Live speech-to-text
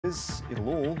It'll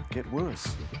all get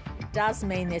worse. It does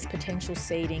mean there's potential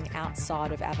seeding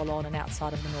outside of Avalon and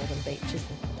outside of the northern beaches.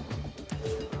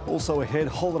 Also ahead,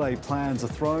 holiday plans are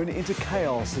thrown into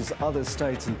chaos as other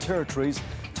states and territories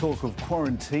talk of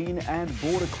quarantine and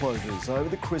border closures over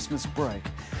the Christmas break.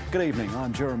 Good evening,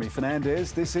 I'm Jeremy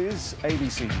Fernandez. This is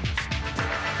ABC News.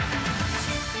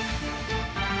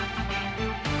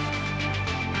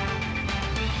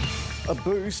 A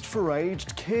boost for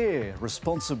aged care.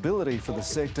 Responsibility for the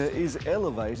sector is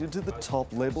elevated to the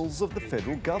top levels of the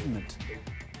federal government.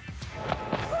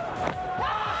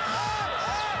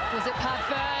 Was it pad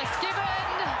first? Given!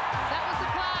 That was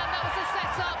the plan, that was the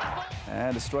setup.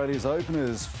 And Australia's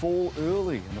openers fall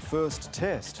early in the first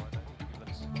test.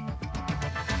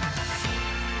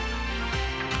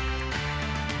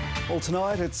 Well,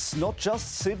 tonight it's not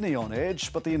just Sydney on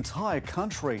edge, but the entire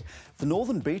country. The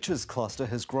Northern Beaches cluster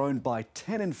has grown by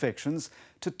 10 infections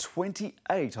to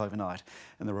 28 overnight.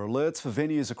 And there are alerts for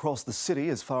venues across the city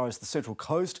as far as the Central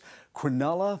Coast,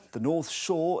 Cronulla, the North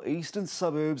Shore, eastern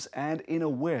suburbs and inner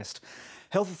west.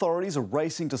 Health authorities are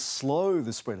racing to slow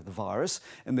the spread of the virus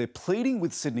and they're pleading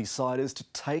with Sydney-siders to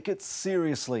take it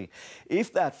seriously.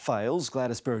 If that fails,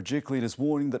 Gladys Berejiklian is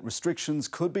warning that restrictions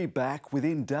could be back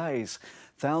within days.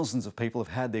 Thousands of people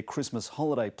have had their Christmas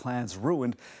holiday plans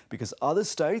ruined because other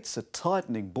states are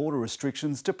tightening border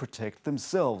restrictions to protect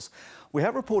themselves. We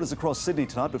have reporters across Sydney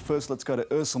tonight, but first let's go to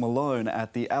Ursula Malone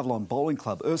at the Avalon Bowling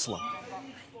Club. Ursula.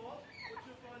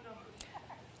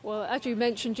 Well, as you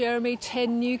mentioned, Jeremy,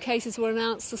 10 new cases were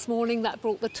announced this morning. That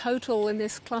brought the total in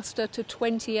this cluster to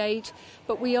 28.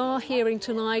 But we are hearing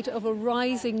tonight of a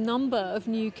rising number of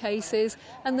new cases,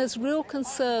 and there's real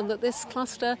concern that this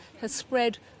cluster has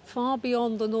spread far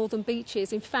beyond the northern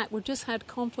beaches. In fact, we've just had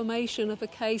confirmation of a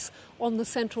case on the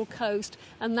Central Coast,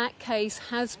 and that case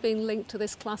has been linked to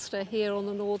this cluster here on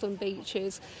the northern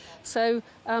beaches. So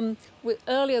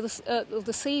earlier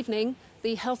this evening,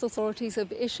 the health authorities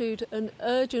have issued an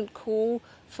urgent call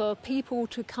for people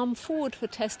to come forward for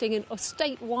testing, and a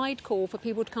statewide call for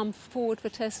people to come forward for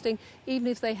testing, even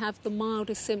if they have the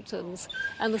mildest symptoms.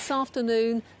 And this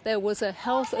afternoon, there was a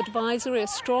health advisory, a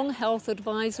strong health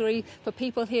advisory for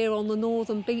people here on the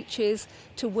northern beaches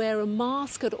to wear a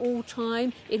mask at all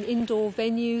time in indoor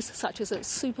venues, such as at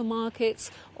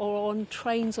supermarkets or on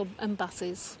trains and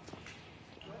buses.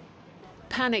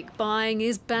 Panic buying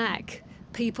is back.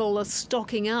 People are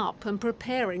stocking up and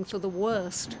preparing for the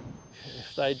worst.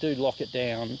 If they do lock it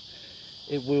down,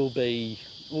 it will be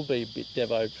a bit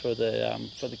devoed for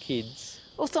the kids.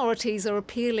 Authorities are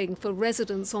appealing for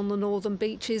residents on the northern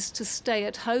beaches to stay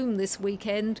at home this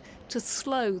weekend to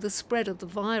slow the spread of the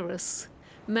virus.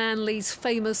 Manly's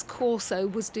famous Corso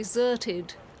was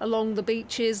deserted. Along the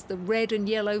beaches, the red and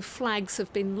yellow flags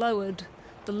have been lowered.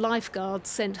 The lifeguards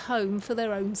sent home for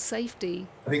their own safety.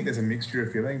 I think there's a mixture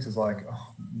of feelings. It's like,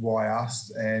 oh, why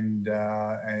us? And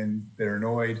they're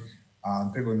annoyed.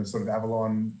 People in the sort of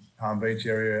Avalon, Palm Beach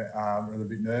area are a little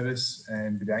bit nervous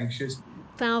and a bit anxious.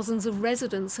 Thousands of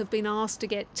residents have been asked to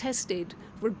get tested,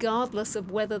 regardless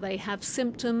of whether they have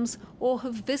symptoms or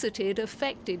have visited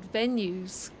affected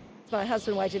venues. My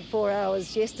husband waited 4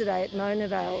 hours yesterday at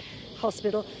Monavale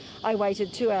Hospital. I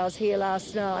waited 2 hours here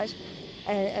last night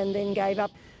and then gave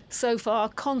up. So far,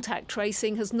 contact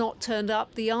tracing has not turned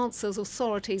up the answers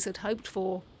authorities had hoped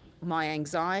for. My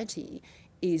anxiety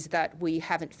is that we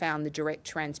haven't found the direct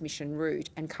transmission route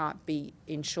and can't be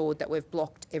ensured that we've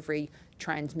blocked every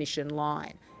transmission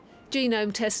line.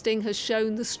 Genome testing has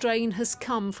shown the strain has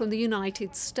come from the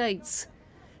United States.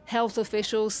 Health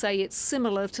officials say it's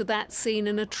similar to that seen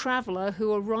in a traveller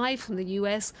who arrived from the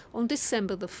US on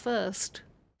December the 1st.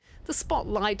 The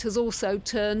spotlight has also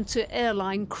turned to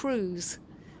airline crews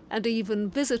and even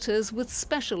visitors with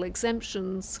special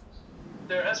exemptions.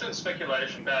 There has been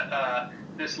speculation that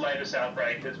this latest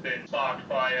outbreak has been sparked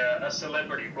by a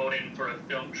celebrity brought in for a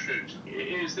film shoot.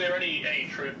 Is there any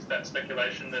truth to that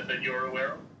speculation that you're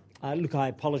aware of? Look, I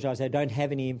apologise, I don't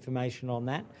have any information on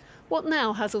that. What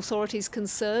now has authorities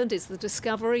concerned is the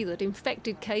discovery that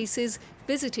infected cases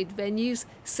visited venues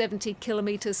 70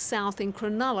 kilometres south in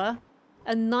Cronulla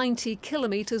and 90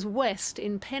 kilometres west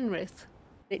in Penrith.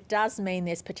 It does mean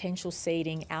there's potential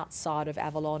seeding outside of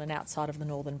Avalon and outside of the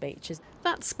northern beaches.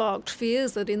 That sparked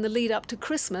fears that in the lead up to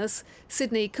Christmas,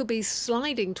 Sydney could be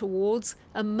sliding towards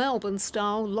a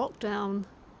Melbourne-style lockdown.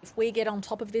 If we get on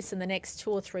top of this in the next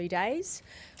 2 or 3 days,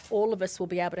 all of us will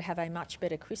be able to have a much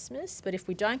better Christmas. But if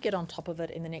we don't get on top of it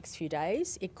in the next few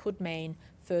days, it could mean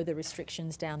further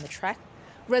restrictions down the track.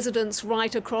 Residents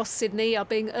right across Sydney are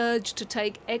being urged to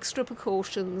take extra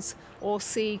precautions or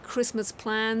see Christmas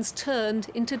plans turned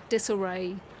into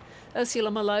disarray.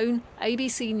 Ursula Malone,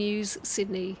 ABC News,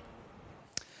 Sydney.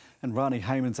 And Rani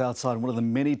Hayman's outside one of the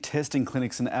many testing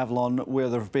clinics in Avalon where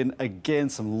there have been, again,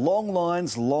 some long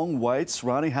lines, long waits.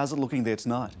 Rani, how's it looking there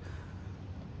tonight?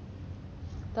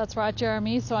 That's right,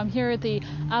 Jeremy. So I'm here at the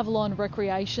Avalon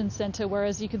Recreation Centre, where,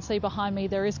 as you can see behind me,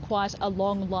 there is quite a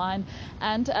long line.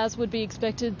 And as would be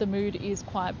expected, the mood is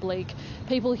quite bleak.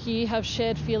 People here have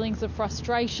shared feelings of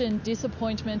frustration,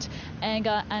 disappointment,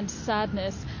 anger and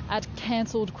sadness at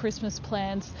cancelled Christmas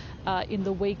plans in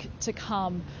the week to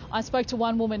come. I spoke to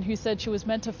one woman who said she was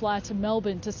meant to fly to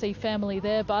Melbourne to see family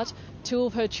there, but 2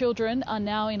 of her children are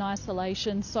now in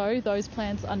isolation, so those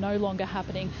plans are no longer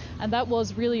happening. And that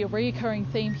was really a recurring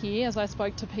theme here as I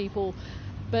spoke to people.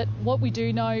 But what we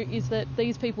do know is that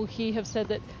these people here have said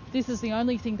that this is the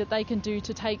only thing that they can do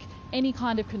to take any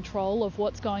kind of control of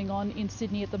what's going on in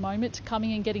Sydney at the moment.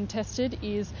 Coming and getting tested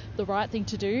is the right thing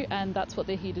to do, and that's what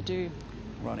they're here to do.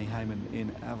 Rani Hayman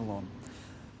in Avalon.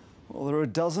 Well, there are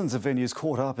dozens of venues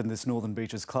caught up in this Northern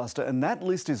Beaches cluster, and that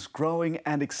list is growing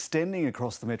and extending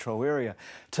across the metro area.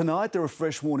 Tonight, there are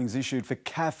fresh warnings issued for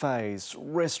cafes,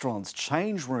 restaurants,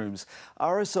 change rooms,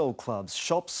 RSL clubs,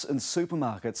 shops and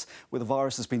supermarkets where the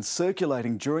virus has been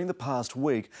circulating during the past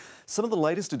week. Some of the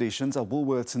latest additions are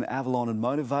Woolworths in Avalon and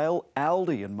Mona Vale,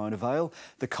 Aldi in Mona Vale,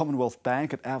 the Commonwealth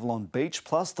Bank at Avalon Beach,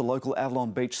 plus the local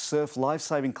Avalon Beach Surf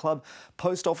Lifesaving Club,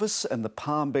 Post Office and the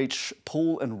Palm Beach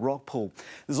Pool and Rock Pool.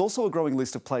 There's also a growing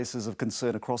list of places of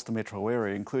concern across the metro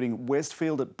area, including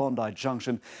Westfield at Bondi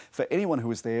Junction for anyone who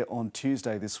was there on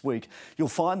Tuesday this week. You'll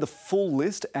find the full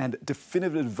list and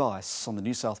definitive advice on the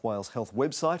New South Wales Health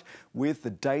website with the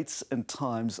dates and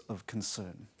times of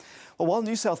concern. Well, while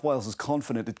New South Wales is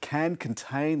confident it can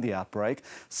contain the outbreak,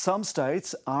 some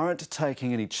states aren't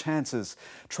taking any chances.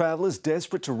 Travellers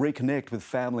desperate to reconnect with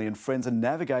family and friends are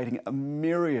navigating a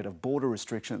myriad of border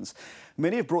restrictions.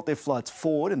 Many have brought their flights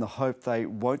forward in the hope they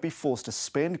won't be forced to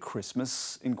spend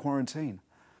Christmas in quarantine.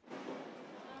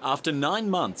 After 9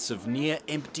 months of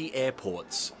near-empty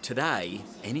airports, today,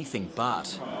 anything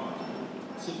but.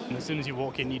 As soon as you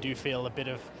walk in, you do feel a bit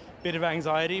of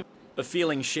anxiety. A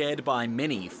feeling shared by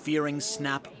many fearing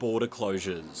snap border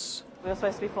closures. We were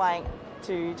supposed to be flying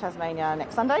to Tasmania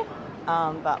next Sunday,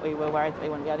 but we were worried that we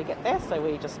wouldn't be able to get there, so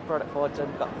we just brought it forward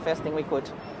and got the first thing we could.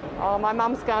 Oh, my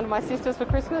mum's going to my sister's for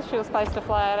Christmas. She was supposed to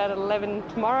fly out at 11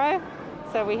 tomorrow,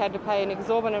 so we had to pay an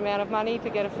exorbitant amount of money to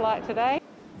get a flight today.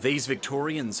 These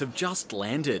Victorians have just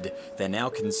landed. They're now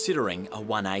considering a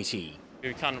 180.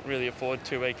 We can't really afford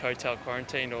 2-week hotel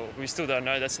quarantine, or we still don't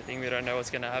know. That's the thing, we don't know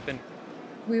what's going to happen.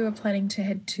 We were planning to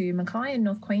head to Mackay in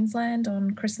North Queensland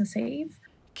on Christmas Eve.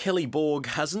 Kelly Borg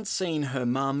hasn't seen her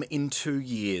mum in 2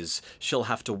 years. She'll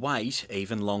have to wait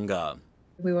even longer.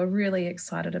 We were really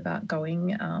excited about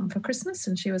going for Christmas,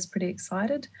 and she was pretty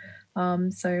excited.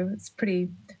 So it's pretty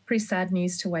sad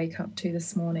news to wake up to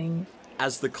this morning.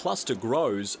 As the cluster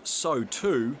grows, so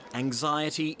too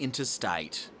anxiety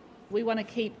interstate. We want to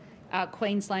keep our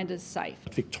Queenslanders safe.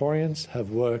 Victorians have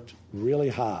worked really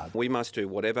hard. We must do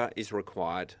whatever is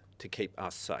required to keep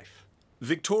us safe.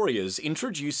 Victoria's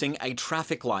introducing a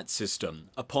traffic light system.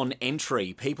 Upon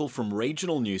entry, people from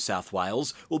regional New South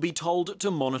Wales will be told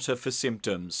to monitor for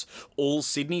symptoms. All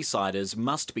Sydney-siders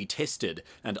must be tested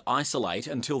and isolate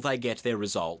until they get their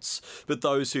results. But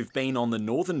those who've been on the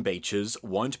northern beaches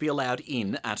won't be allowed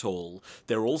in at all.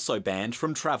 They're also banned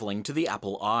from travelling to the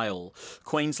Apple Isle.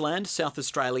 Queensland, South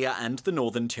Australia and the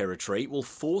Northern Territory will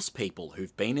force people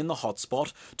who've been in the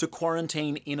hotspot to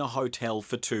quarantine in a hotel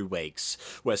for 2 weeks.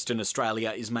 Western Australia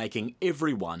is making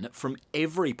everyone from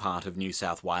every part of New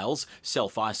South Wales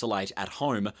self-isolate at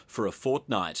home for a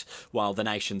fortnight, while the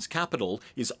nation's capital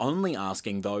is only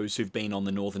asking those who've been on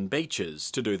the northern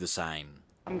beaches to do the same.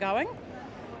 I'm going.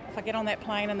 If I get on that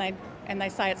plane and they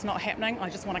say it's not happening, I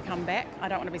just want to come back. I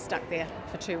don't want to be stuck there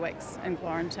for 2 weeks in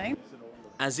quarantine.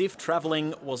 As if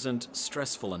travelling wasn't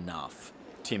stressful enough.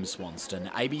 Tim Swanston,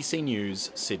 ABC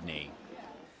News, Sydney.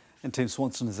 And Tim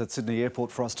Swanston is at Sydney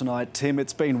Airport for us tonight. Tim,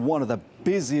 it's been one of the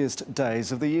busiest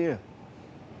days of the year.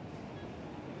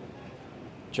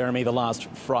 Jeremy, the last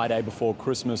Friday before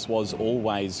Christmas was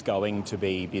always going to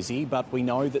be busy, but we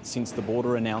know that since the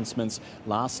border announcements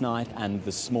last night and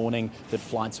this morning that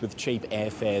flights with cheap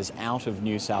airfares out of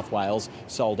New South Wales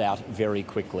sold out very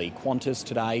quickly. Qantas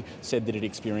today said that it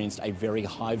experienced a very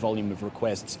high volume of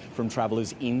requests from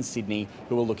travellers in Sydney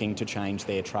who are looking to change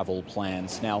their travel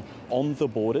plans. Now, on the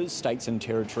borders, states and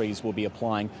territories will be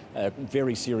applying a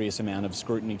very serious amount of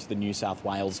scrutiny to the New South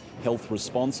Wales health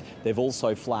response. They've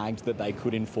also flagged that they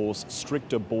could enforce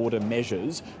stricter border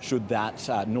measures should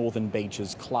that Northern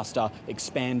Beaches cluster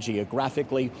expand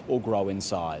geographically or grow in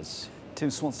size.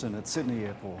 Tim Swanston at Sydney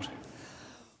Airport.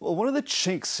 Well, one of the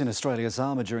chinks in Australia's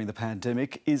armour during the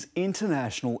pandemic is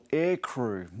international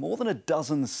aircrew. More than a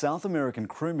dozen South American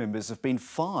crew members have been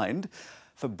fined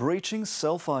for breaching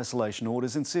self-isolation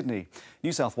orders in Sydney.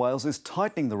 New South Wales is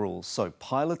tightening the rules, so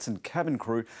pilots and cabin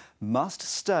crew must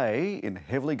stay in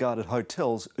heavily guarded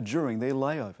hotels during their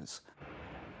layovers.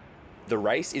 The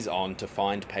race is on to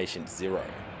find patient zero,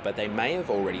 but they may have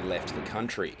already left the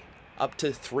country. Up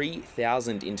to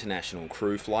 3,000 international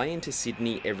crew fly into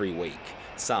Sydney every week,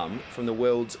 some from the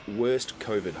world's worst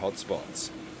COVID hotspots.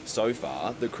 So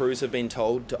far, the crews have been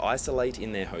told to isolate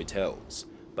in their hotels,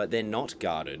 but they're not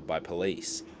guarded by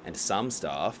police, and some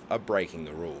staff are breaking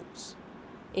the rules.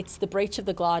 It's the breach of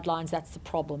the guidelines that's the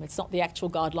problem. It's not the actual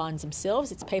guidelines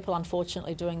themselves, it's people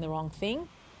unfortunately doing the wrong thing.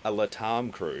 A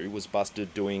LATAM crew was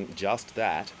busted doing just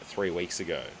that 3 weeks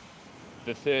ago.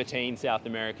 The 13 South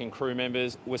American crew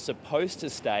members were supposed to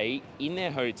stay in their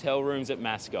hotel rooms at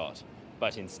Mascot,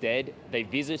 but instead they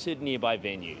visited nearby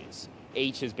venues.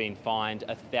 Each has been fined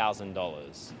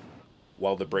 $1,000.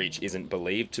 While the breach isn't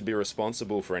believed to be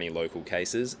responsible for any local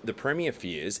cases, the Premier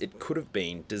fears it could have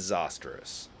been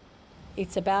disastrous.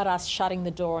 It's about us shutting the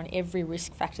door on every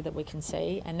risk factor that we can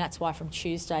see, and that's why from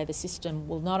Tuesday the system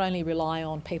will not only rely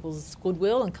on people's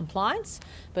goodwill and compliance,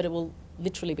 but it will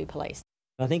literally be policed.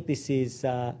 I think this is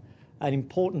an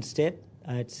important step.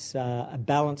 It's a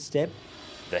balanced step.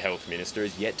 The Health Minister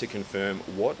is yet to confirm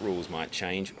what rules might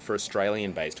change for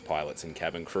Australian-based pilots and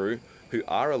cabin crew who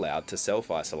are allowed to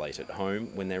self-isolate at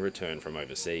home when they return from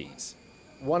overseas.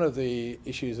 One of the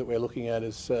issues that we're looking at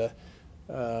is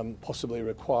possibly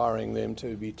requiring them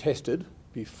to be tested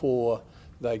before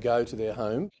they go to their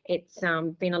home. It's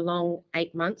been a long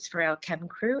 8 months for our cabin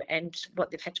crew and what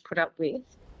they've had to put up with.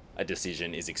 A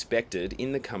decision is expected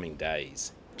in the coming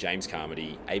days. James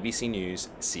Carmody, ABC News,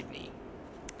 Sydney.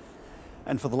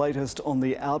 And for the latest on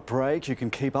the outbreak, you can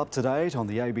keep up to date on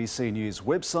the ABC News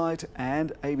website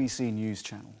and ABC News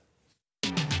channel.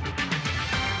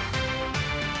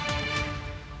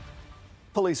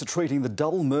 Police are treating the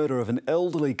double murder of an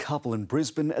elderly couple in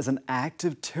Brisbane as an act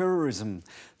of terrorism.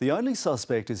 The only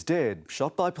suspect is dead,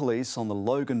 shot by police on the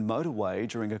Logan motorway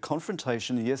during a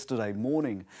confrontation yesterday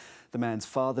morning. The man's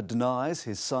father denies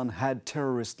his son had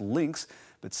terrorist links,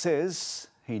 but says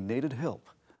he needed help.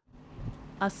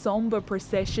 A sombre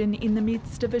procession in the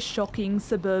midst of a shocking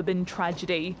suburban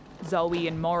tragedy. Zoe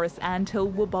and Morris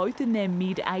Antill were both in their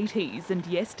mid-80s and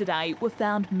yesterday were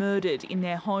found murdered in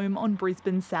their home on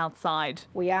Brisbane's south side.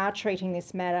 We are treating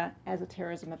this matter as a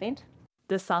terrorism event.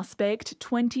 The suspect,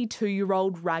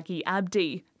 22-year-old Raghi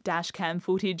Abdi. Dashcam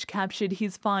footage captured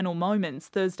his final moments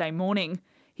Thursday morning.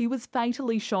 He was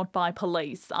fatally shot by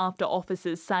police after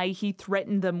officers say he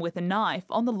threatened them with a knife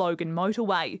on the Logan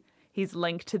motorway. His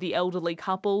link to the elderly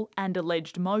couple and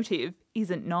alleged motive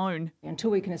isn't known.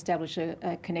 Until we can establish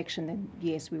a connection, then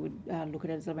yes, we would look at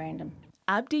it as a random.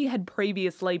 Abdi had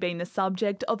previously been the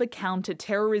subject of a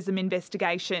counter-terrorism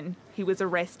investigation. He was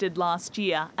arrested last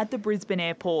year at the Brisbane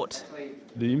airport.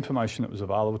 The information that was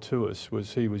available to us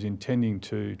was he was intending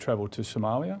to travel to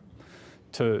Somalia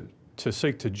to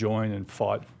seek to join and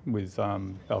fight with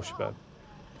Al-Shabaab.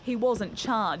 He wasn't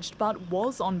charged but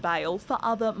was on bail for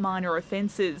other minor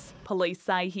offences. Police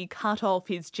say he cut off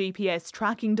his GPS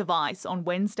tracking device on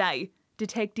Wednesday.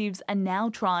 Detectives are now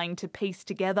trying to piece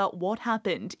together what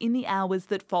happened in the hours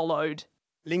that followed.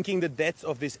 Linking the deaths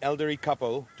of this elderly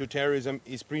couple to terrorism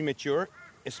is premature,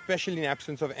 especially in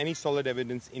absence of any solid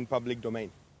evidence in public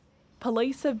domain.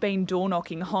 Police have been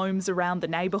door-knocking homes around the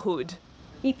neighbourhood.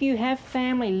 If you have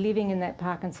family living in that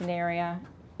Parkinson area,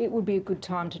 it would be a good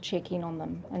time to check in on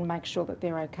them and make sure that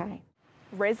they're okay.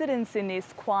 Residents in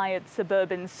this quiet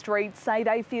suburban street say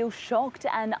they feel shocked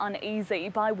and uneasy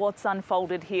by what's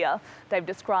unfolded here. They've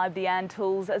described the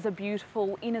Antills as a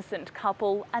beautiful, innocent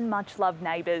couple and much-loved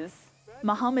neighbours.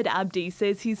 Mohammed Abdi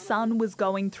says his son was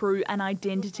going through an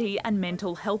identity and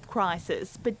mental health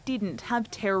crisis but didn't have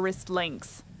terrorist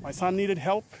links. My son needed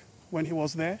help when he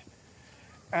was there,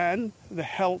 and the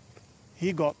help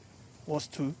he got was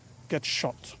to get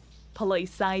shot.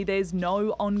 Police say there's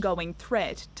no ongoing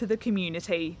threat to the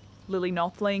community. Lily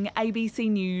Nothling, ABC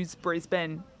News,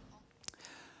 Brisbane.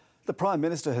 The Prime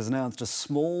Minister has announced a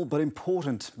small but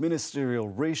important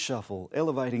ministerial reshuffle,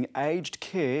 elevating aged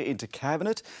care into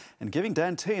Cabinet and giving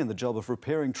Dan Tehan the job of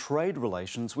repairing trade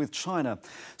relations with China.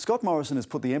 Scott Morrison has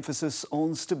put the emphasis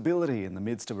on stability in the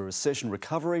midst of a recession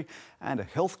recovery and a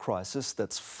health crisis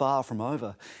that's far from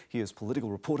over. Here's political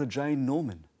reporter Jane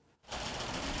Norman.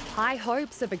 High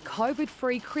hopes of a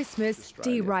COVID-free Christmas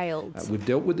derailed. We've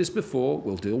dealt with this before,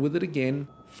 we'll deal with it again.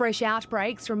 Fresh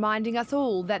outbreaks reminding us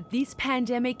all that this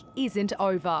pandemic isn't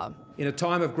over. In a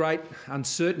time of great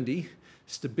uncertainty,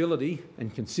 Stability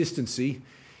and consistency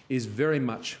is very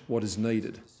much what is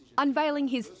needed. Unveiling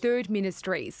his third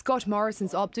ministry, Scott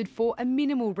Morrison's opted for a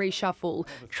minimal reshuffle,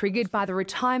 triggered by the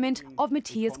retirement of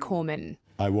Matthias Cormann.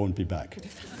 I won't be back.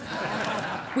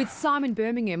 With Simon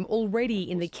Birmingham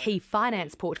already in the key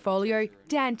finance portfolio,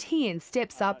 Dan Tehan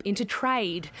steps up into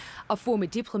trade. A former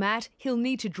diplomat, he'll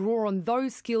need to draw on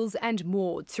those skills and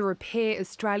more to repair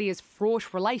Australia's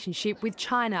fraught relationship with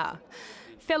China.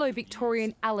 Fellow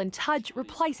Victorian Alan Tudge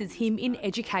replaces him in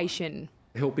education.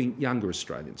 Helping younger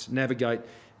Australians navigate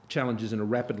challenges in a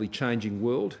rapidly changing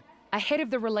world. Ahead of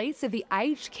the release of the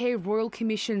Aged Care Royal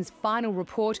Commission's final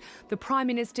report, the Prime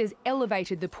Minister's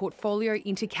elevated the portfolio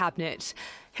into Cabinet.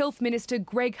 Health Minister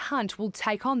Greg Hunt will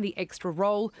take on the extra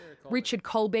role. Richard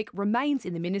Colbeck remains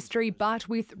in the ministry, but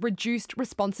with reduced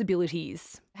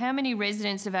responsibilities. How many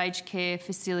residents of aged care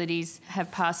facilities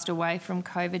have passed away from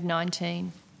COVID-19?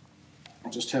 I'll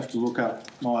just have to look up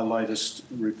my latest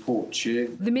report, Chair.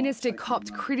 The minister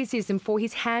copped criticism for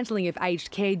his handling of aged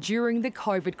care during the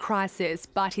COVID crisis,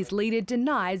 but his leader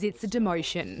denies it's a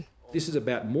demotion. This is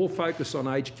about more focus on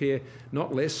aged care,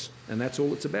 not less, and that's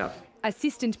all it's about.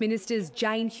 Assistant Ministers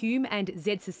Jane Hume and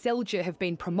Zed Selja have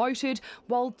been promoted,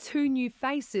 while two new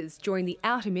faces join the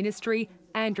Outer Ministry,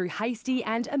 Andrew Hastie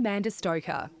and Amanda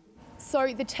Stoker.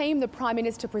 So the team the Prime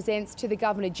Minister presents to the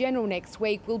Governor-General next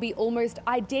week will be almost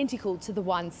identical to the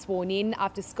one sworn in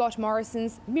after Scott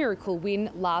Morrison's miracle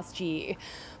win last year.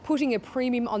 Putting a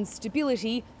premium on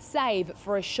stability, save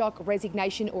for a shock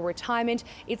resignation or retirement,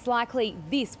 it's likely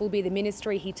this will be the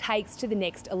ministry he takes to the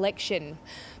next election.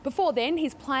 Before then,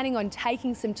 he's planning on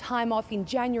taking some time off in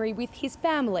January with his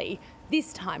family,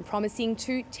 this time promising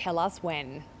to tell us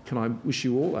when. Can I wish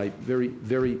you all a very,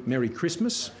 very Merry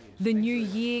Christmas? The new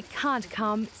year can't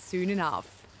come soon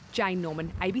enough. Jane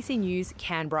Norman, ABC News,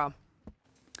 Canberra.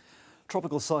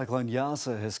 Tropical cyclone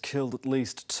Yasa has killed at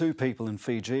least 2 people in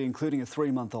Fiji, including a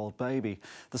 3-month-old baby.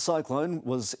 The cyclone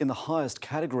was in the highest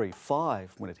category,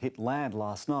 5, when it hit land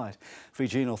last night.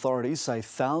 Fijian authorities say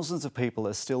thousands of people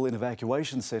are still in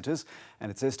evacuation centres, and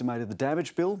it's estimated the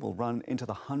damage bill will run into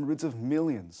the hundreds of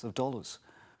millions of dollars.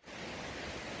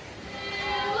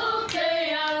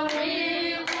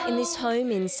 In this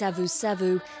home in Savu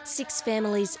Savu, 6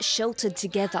 families sheltered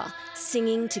together,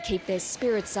 singing to keep their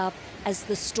spirits up as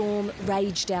the storm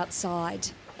raged outside.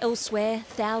 Elsewhere,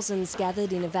 thousands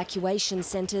gathered in evacuation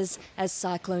centres as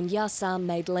Cyclone Yasa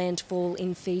made landfall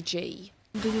in Fiji.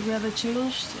 The weather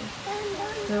changed.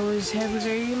 There was heavy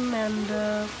rain and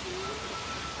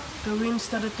the wind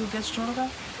started to get stronger.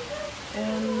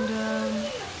 And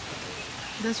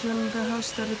that's when the house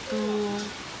started to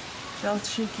felt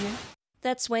shaky.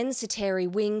 That's when Sateri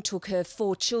Wing took her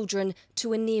 4 children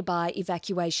to a nearby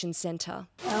evacuation centre.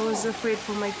 I was afraid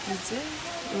for my kids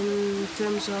in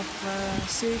terms of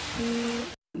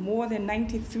safety. More than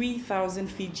 93,000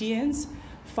 Fijians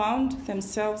found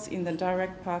themselves in the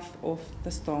direct path of the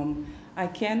storm. I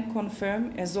can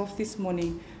confirm, as of this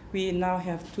morning, we now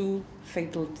have 2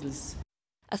 fatalities.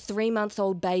 A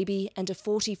 3-month-old baby and a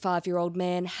 45-year-old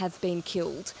man have been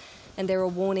killed, and there are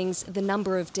warnings the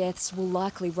number of deaths will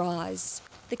likely rise.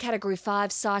 The Category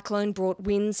 5 cyclone brought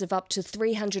winds of up to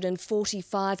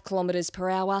 345 kilometres per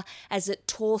hour as it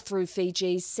tore through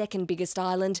Fiji's second biggest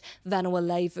island,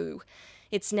 Vanuatu.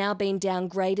 It's now been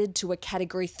downgraded to a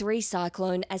Category 3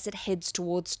 cyclone as it heads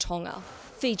towards Tonga.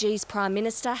 Fiji's Prime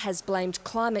Minister has blamed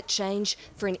climate change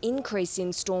for an increase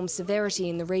in storm severity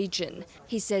in the region.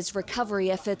 He says recovery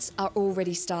efforts are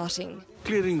already starting.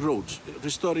 Clearing roads,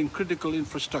 restoring critical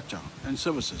infrastructure and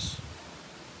services,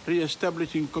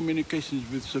 re-establishing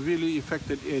communications with severely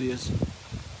affected areas,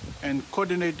 and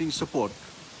coordinating support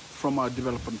from our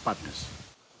development partners.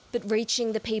 But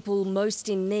reaching the people most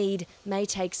in need may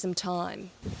take some time.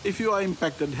 If you are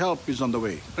impacted, help is on the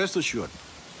way. Rest assured,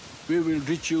 we will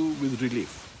reach you with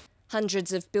relief.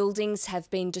 Hundreds of buildings have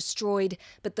been destroyed,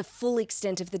 but the full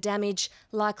extent of the damage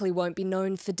likely won't be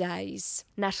known for days.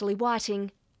 Natalie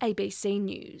Whiting, ABC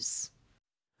News.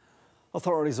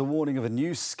 Authorities are warning of a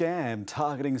new scam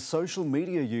targeting social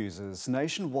media users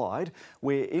nationwide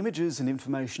where images and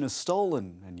information are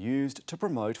stolen and used to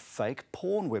promote fake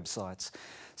porn websites.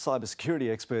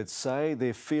 Cybersecurity experts say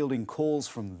they're fielding calls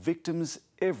from victims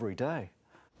every day.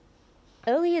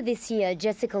 Earlier this year,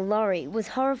 Jessica Laurie was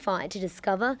horrified to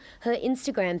discover her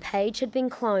Instagram page had been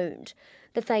cloned.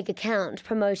 The fake account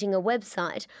promoting a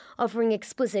website offering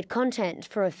explicit content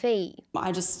for a fee.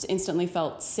 I just instantly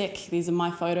felt sick. These are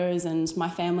my photos and my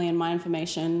family and my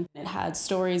information. It had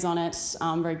stories on it,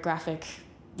 very graphic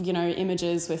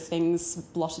images with things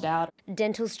blotted out.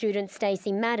 Dental student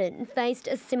Stacey Madden faced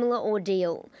a similar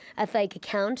ordeal. A fake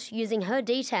account using her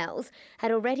details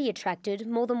had already attracted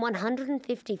more than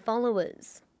 150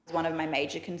 followers. One of my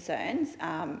major concerns,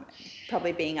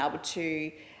 probably being able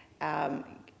to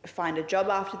find a job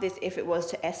after this if it was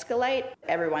to escalate.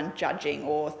 Everyone judging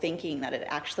or thinking that it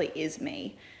actually is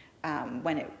me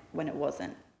when it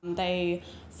wasn't. They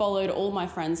followed all my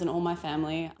friends and all my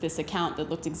family. This account that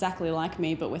looked exactly like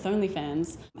me but with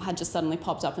OnlyFans had just suddenly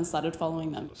popped up and started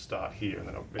following them. Start here and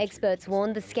then Experts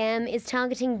warn the scam is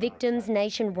targeting victims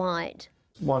nationwide.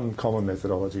 One common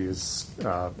methodology is,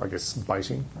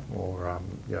 baiting or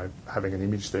having an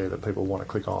image there that people want to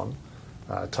click on,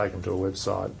 take them to a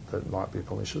website that might be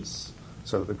malicious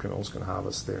so that the criminals can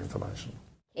harvest their information.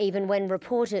 Even when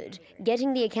reported,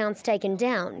 getting the accounts taken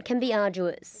down can be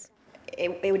arduous.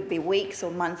 It would be weeks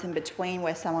or months in between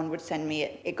where someone would send me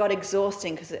it. It got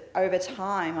exhausting because over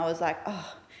time I was like,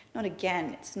 oh, not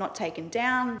again, it's not taken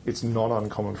down. It's not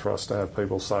uncommon for us to have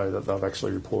people say that they've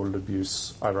actually reported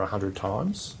abuse over 100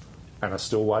 times and are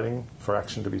still waiting for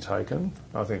action to be taken.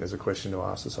 I think there's a question to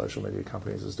ask the social media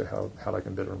companies as to how they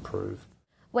can better improve.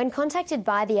 When contacted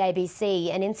by the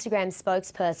ABC, an Instagram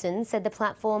spokesperson said the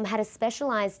platform had a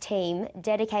specialised team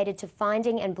dedicated to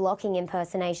finding and blocking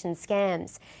impersonation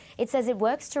scams. It says it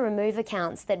works to remove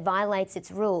accounts that violates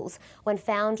its rules when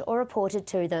found or reported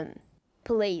to them.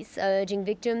 Police are urging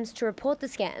victims to report the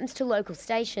scams to local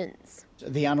stations.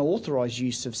 The unauthorised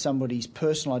use of somebody's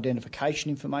personal identification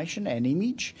information and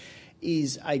image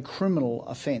is a criminal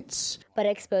offence. But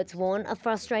experts warn a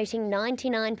frustrating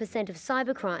 99% of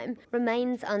cybercrime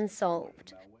remains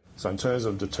unsolved. So in terms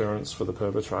of deterrence for the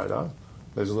perpetrator,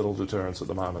 there's little deterrence at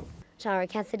the moment. Tara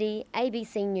Cassidy,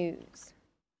 ABC News.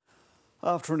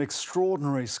 After an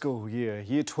extraordinary school year,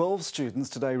 Year 12 students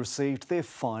today received their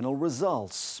final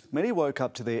results. Many woke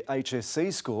up to their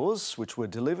HSC scores, which were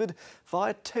delivered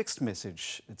via text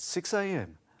message at 6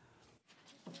 a.m.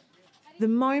 The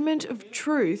moment of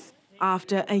truth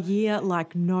after a year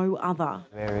like no other.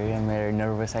 I'm very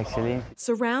nervous actually.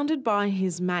 Surrounded by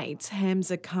his mates,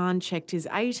 Hamza Khan checked his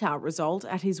ATAR result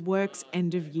at his work's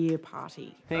end-of-year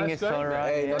party. I think it's all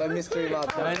right. Hey, not a mystery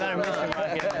mark. No, not a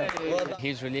mystery mark.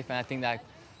 Huge relief, and I think that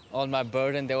all my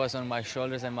burden that was on my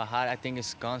shoulders and my heart, I think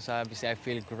it's gone. So obviously I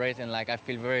feel great and I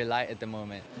feel very light at the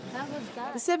moment.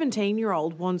 The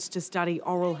 17-year-old wants to study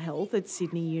oral health at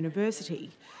Sydney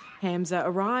University. Hamza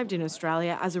arrived in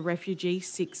Australia as a refugee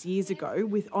 6 years ago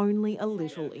with only a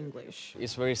little English.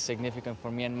 It's very significant for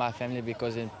me and my family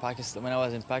because in Pakistan, when I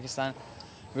was in Pakistan,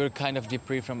 we were kind of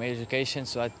deprived from education,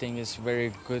 so I think it's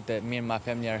very good that me and my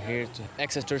family are here to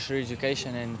access tertiary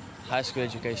education and high school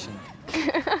education.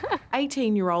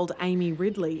 18-year-old Amy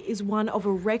Ridley is one of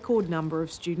a record number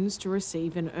of students to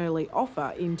receive an early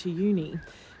offer into uni.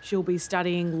 She'll be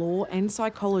studying law and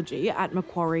psychology at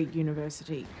Macquarie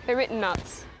University. They're written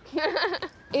nuts.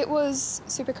 It was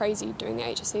super crazy doing the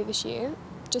HSC this year,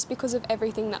 just because of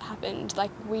everything that happened.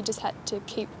 We just had to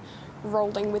keep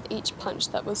rolling with each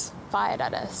punch that was fired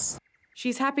at us.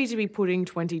 She's happy to be putting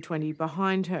 2020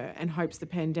 behind her and hopes the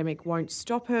pandemic won't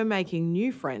stop her making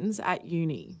new friends at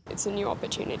uni. It's a new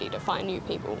opportunity to find new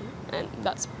people, and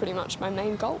that's pretty much my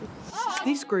main goal.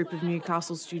 This group of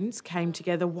Newcastle students came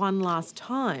together one last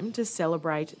time to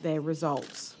celebrate their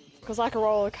results. It was like a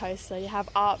roller coaster. You have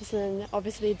ups and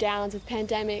obviously downs with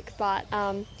pandemic, but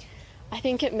I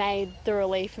think it made the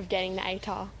relief of getting the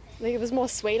ATAR. It was more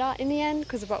sweeter in the end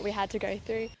because of what we had to go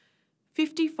through.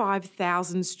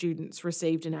 55,000 students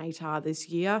received an ATAR this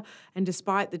year, and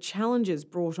despite the challenges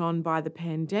brought on by the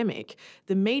pandemic,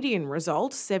 the median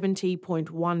result,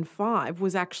 70.15,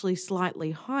 was actually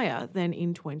slightly higher than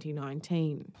in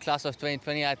 2019. Class of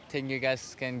 2020, I think you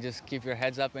guys can just keep your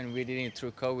heads up, and we did it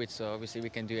through COVID, so obviously we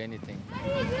can do anything.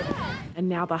 And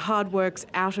now the hard work's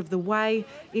out of the way,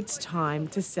 it's time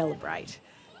to celebrate.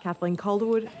 Kathleen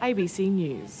Calderwood, ABC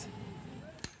News.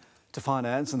 To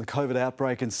finance and the COVID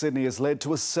outbreak in Sydney has led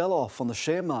to a sell-off on the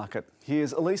share market.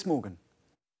 Here's Elise Morgan.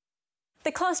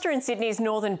 The cluster in Sydney's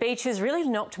northern beaches really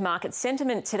knocked market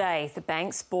sentiment today. The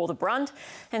banks bore the brunt,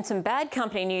 and some bad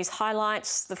company news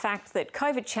highlights the fact that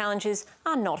COVID challenges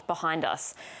are not behind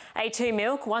us. A2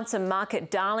 Milk, once a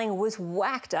market darling, was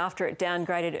whacked after it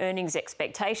downgraded earnings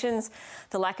expectations.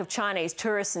 The lack of Chinese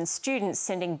tourists and students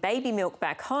sending baby milk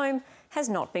back home has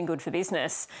not been good for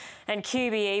business. And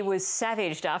QBE was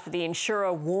savaged after the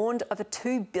insurer warned of a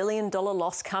 $2 billion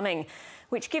loss coming,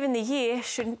 which given the year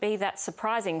shouldn't be that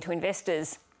surprising to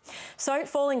investors. So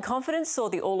falling confidence saw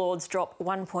the All Ords drop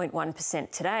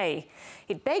 1.1% today.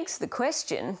 It begs the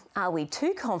question, are we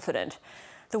too confident?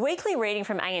 The weekly reading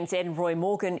from ANZ and Roy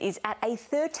Morgan is at a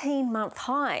 13-month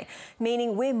high,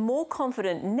 meaning we're more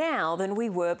confident now than we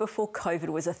were before COVID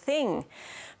was a thing.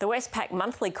 The Westpac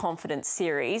Monthly Confidence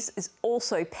Series is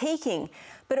also peaking,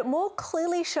 but it more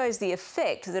clearly shows the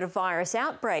effect that a virus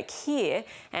outbreak here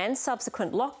and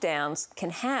subsequent lockdowns can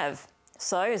have.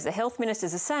 So, as the health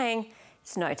ministers are saying,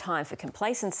 it's no time for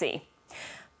complacency.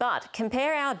 But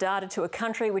compare our data to a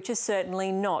country which is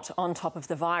certainly not on top of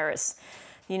the virus.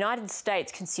 The United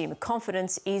States consumer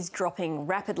confidence is dropping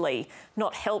rapidly,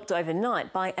 not helped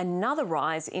overnight by another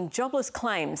rise in jobless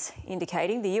claims,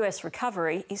 indicating the US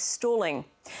recovery is stalling.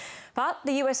 But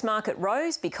the US market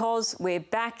rose because we're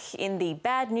back in the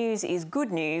bad news is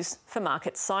good news for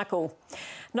market cycle.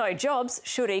 No jobs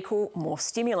should equal more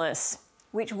stimulus,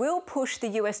 which will push the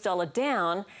US dollar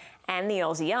down and the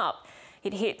Aussie up.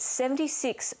 It hit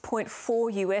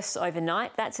 76.4 US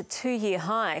overnight. That's a 2-year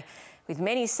high, with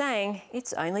many saying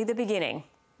it's only the beginning.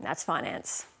 That's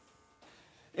finance.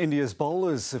 India's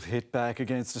bowlers have hit back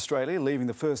against Australia, leaving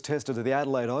the first tester to the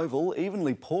Adelaide Oval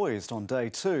evenly poised on day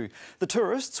 2. The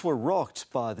tourists were rocked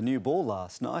by the new ball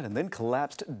last night and then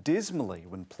collapsed dismally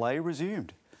when play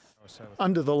resumed.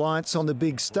 Under the lights on the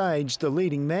big stage, the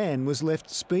leading man was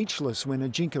left speechless when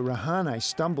Ajinkya Rahane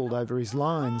stumbled over his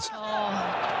lines.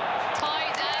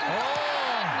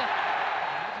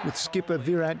 With skipper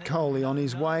Virat Kohli on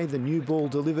his way, the new ball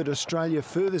delivered Australia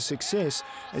further success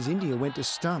as India went to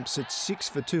stumps at 6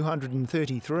 for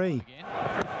 233.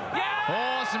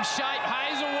 Oh, some shape,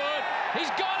 Hazelwood. He's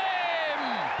got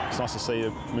him! It's nice to see you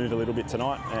move a little bit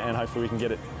tonight, and hopefully we can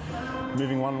get it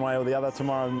moving one way or the other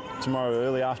tomorrow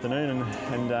early afternoon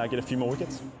and get a few more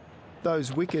wickets.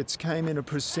 Those wickets came in a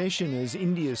procession as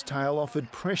India's tail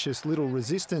offered precious little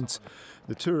resistance.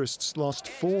 The tourists lost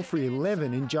 4 for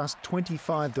 11 in just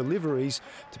 25 deliveries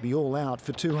to be all out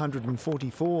for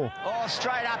 244. Oh,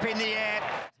 straight up in the air.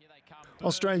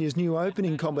 Australia's new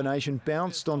opening combination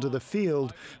bounced onto the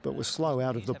field but was slow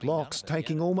out of the blocks,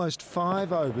 taking almost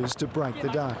 5 overs to break the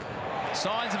duck.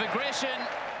 Signs of aggression.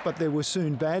 But there were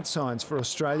soon bad signs for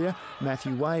Australia.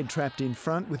 Matthew Wade trapped in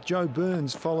front with Joe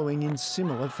Burns following in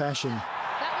similar fashion.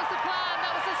 That was the plan,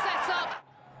 that was the setup.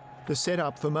 The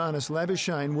setup for Marnus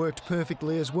Labuschagne worked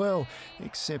perfectly as well,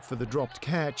 except for the dropped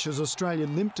catch as Australia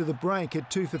limped to the break at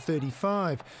 2 for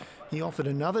 35. He offered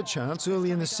another chance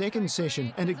early in the second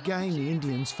session and again the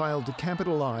Indians failed to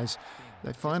capitalise.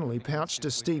 They finally pouched a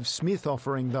Steve Smith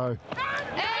offering though.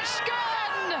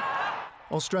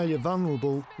 Australia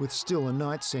vulnerable with still a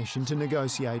night session to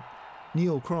negotiate.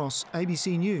 Neil Cross,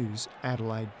 ABC News,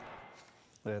 Adelaide.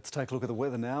 Let's take a look at the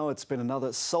weather now. It's been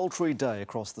another sultry day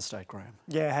across the state, Graham.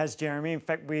 Yeah, it has, Jeremy. In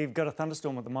fact, we've got a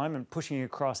thunderstorm at the moment pushing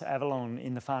across Avalon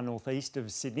in the far northeast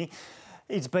of Sydney.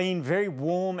 It's been very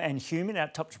warm and humid. Our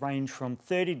tops range from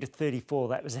 30 to 34.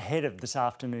 That was ahead of this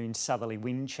afternoon's southerly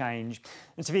wind change.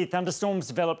 And severe thunderstorms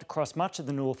developed across much of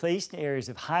the northeast. Areas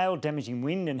of hail, damaging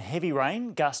wind and heavy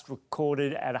rain. Gusts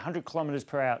recorded at 100 kilometres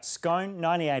per hour at Scone,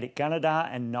 98 at Gunnedah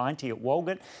and 90 at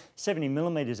Walgett. 70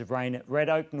 millimetres of rain at Red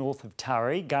Oak, north of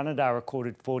Taree. Gunnedah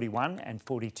recorded 41 and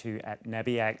 42 at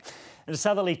Nabiac. And a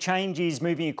southerly change is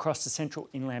moving across the central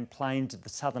inland plains of the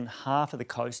southern half of the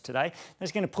coast today.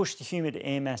 That's going to push the humid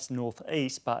air mass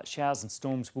northeast, but showers and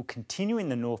storms will continue in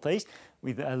the northeast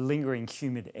with a lingering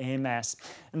humid air mass.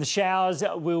 And the showers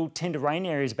will tend to rain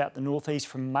areas about the northeast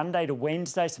from Monday to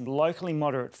Wednesday. Some locally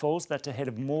moderate falls. That's ahead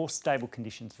of more stable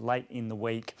conditions late in the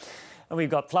week. And we've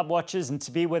got flood watches and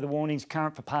severe weather warnings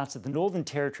current for parts of the Northern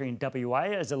Territory and WA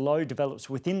as a low develops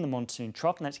within the monsoon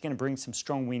trough, and that's going to bring some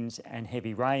strong winds and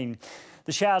heavy rain.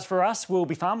 The showers for us will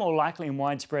be far more likely and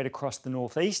widespread across the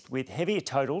northeast, with heavier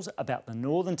totals about the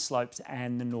northern slopes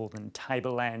and the northern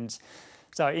tablelands.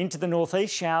 So into the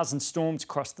northeast, showers and storms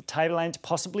across the tablelands,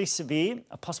 possibly severe,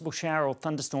 a possible shower or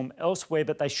thunderstorm elsewhere,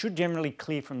 but they should generally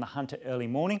clear from the Hunter early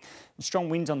morning. And strong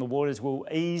winds on the waters will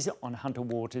ease on Hunter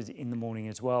waters in the morning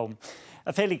as well.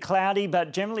 A fairly cloudy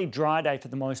but generally dry day for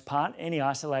the most part. Any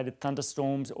isolated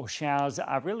thunderstorms or showers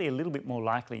are really a little bit more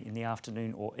likely in the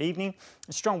afternoon or evening.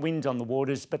 Strong winds on the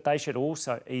waters, but they should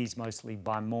also ease mostly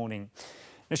by morning.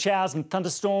 The showers and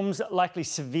thunderstorms likely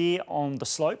severe on the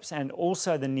slopes and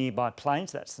also the nearby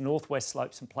plains. That's the northwest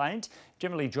slopes and plains.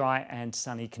 Generally dry and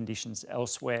sunny conditions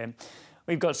elsewhere.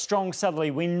 We've got strong southerly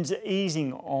winds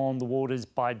easing on the waters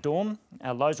by dawn.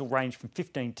 Our lows will range from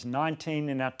 15 to 19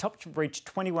 and our tops will reach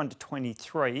 21 to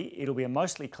 23. It'll be a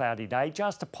mostly cloudy day,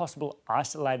 just a possible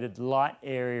isolated light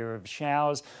area of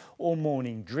showers or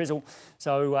morning drizzle.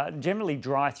 So generally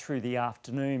dry through the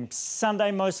afternoon.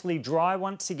 Sunday mostly dry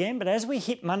once again, but as we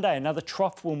hit Monday, another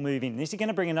trough will move in. This is going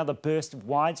to bring another burst of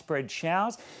widespread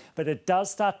showers, but it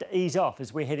does start to ease off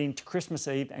as we head into Christmas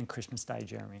Eve and Christmas Day,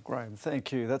 Jeremy. Graham,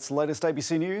 thank you. That's the latest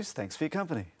ABC News. Thanks for your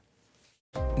company.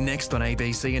 Next on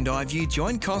ABC and iView,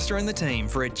 join Costa and the team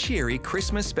for a cheery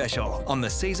Christmas special on the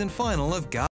season final of